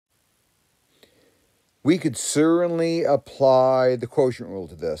We could certainly apply the quotient rule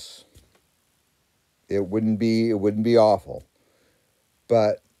to this. It wouldn't be awful.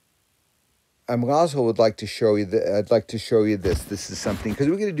 But I also would like to show you that I'd like to show you this. This is something, because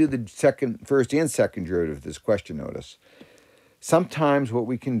we're going to do the first and second derivative of this question, notice. Sometimes what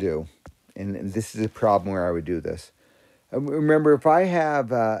we can do, and this is a problem where I would do this. Remember, if I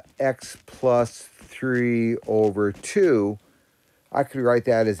have x plus 3 over 2, I could write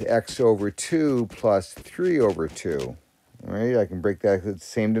that as x over 2 plus 3 over 2. All right, I can break that, it's the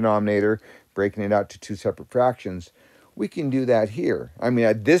same denominator, breaking it out to two separate fractions. We can do that here. I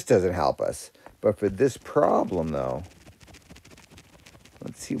mean, this doesn't help us. But for this problem, though,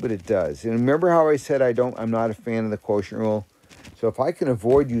 let's see what it does. And remember how I said I'm not a fan of the quotient rule? So if I can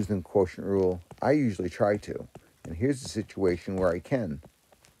avoid using the quotient rule, I usually try to. And here's the situation where I can.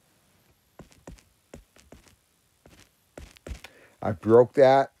 I broke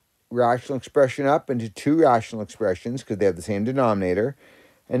that rational expression up into two rational expressions because they have the same denominator.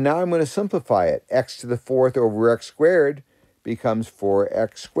 And now I'm going to simplify it. X to the fourth over x squared becomes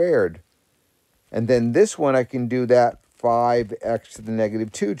 4x squared. And then this one, I can do that 5x to the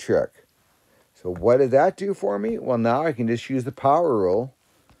negative 2 trick. So what does that do for me? Well, now I can just use the power rule.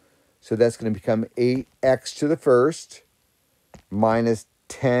 So that's going to become 8x to the first minus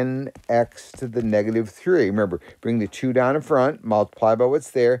 10x to the negative 3. Remember, bring the 2 down in front, multiply by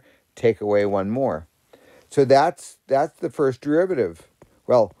what's there, take away one more. So that's the first derivative.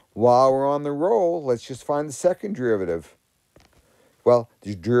 Well, while we're on the roll, let's just find the second derivative. Well,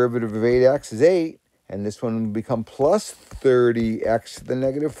 the derivative of 8x is 8, and this one will become plus 30x to the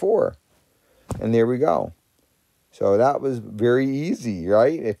negative 4. And there we go. So that was very easy,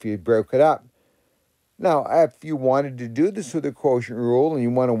 right, if you broke it up. Now, if you wanted to do this with the quotient rule and you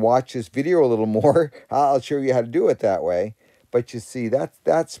want to watch this video a little more, I'll show you how to do it that way. But you see,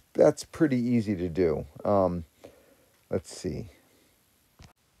 that's pretty easy to do. Let's see.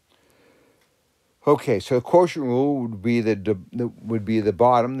 Okay, so the quotient rule would be the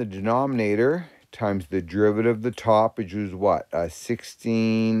bottom, the denominator, times the derivative of the top, which is what?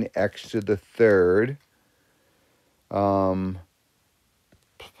 16x to the third,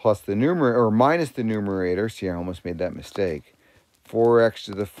 plus the numerator, or minus the numerator. See, I almost made that mistake. 4x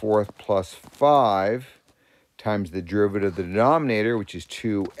to the fourth plus 5 times the derivative of the denominator, which is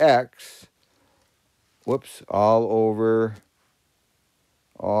 2x. Whoops, all over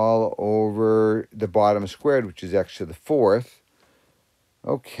the bottom squared, which is x to the fourth.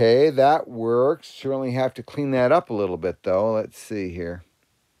 Okay, that works. Certainly have to clean that up a little bit, though. Let's see here.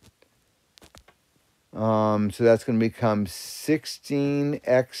 So that's going to become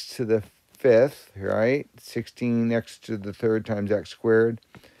 16x to the fifth, right? 16x to the third times x squared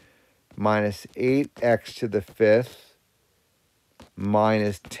minus 8x to the fifth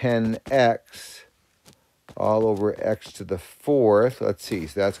minus 10x all over x to the fourth. Let's see.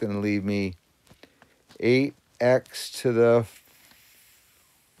 So that's going to leave me 8x to the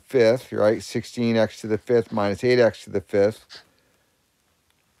fifth, right? 16x to the fifth minus 8x to the fifth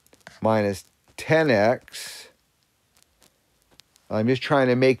minus 10x. I'm just trying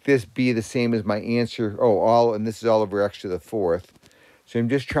to make this be the same as my answer. Oh, and this is all over x to the fourth. So I'm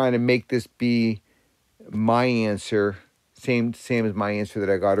just trying to make this be my answer, same as my answer that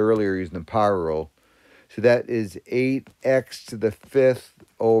I got earlier using the power rule. So that is 8x to the fifth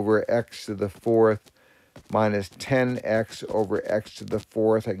over x to the fourth minus 10x over x to the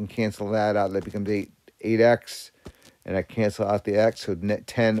fourth. I can cancel that out. That becomes 8x. And I cancel out the x, so net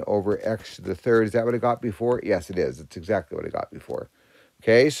 10 over x to the third. Is that what I got before? Yes, it is. It's exactly what I got before.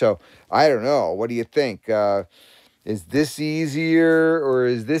 Okay, so I don't know. What do you think? Is this easier or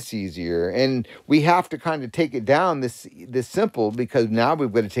is this easier? And we have to kind of take it down this simple because now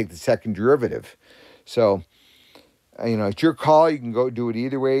we've got to take the second derivative. So, it's your call. You can go do it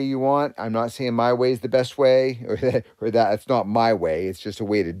either way you want. I'm not saying my way is the best way or that it's not my way. It's just a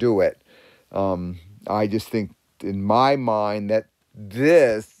way to do it. I just think in my mind that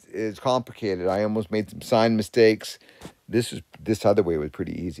this is complicated. I almost made some sign mistakes. This other way was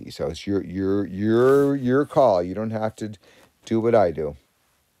pretty easy. So it's your call. You don't have to do what I do.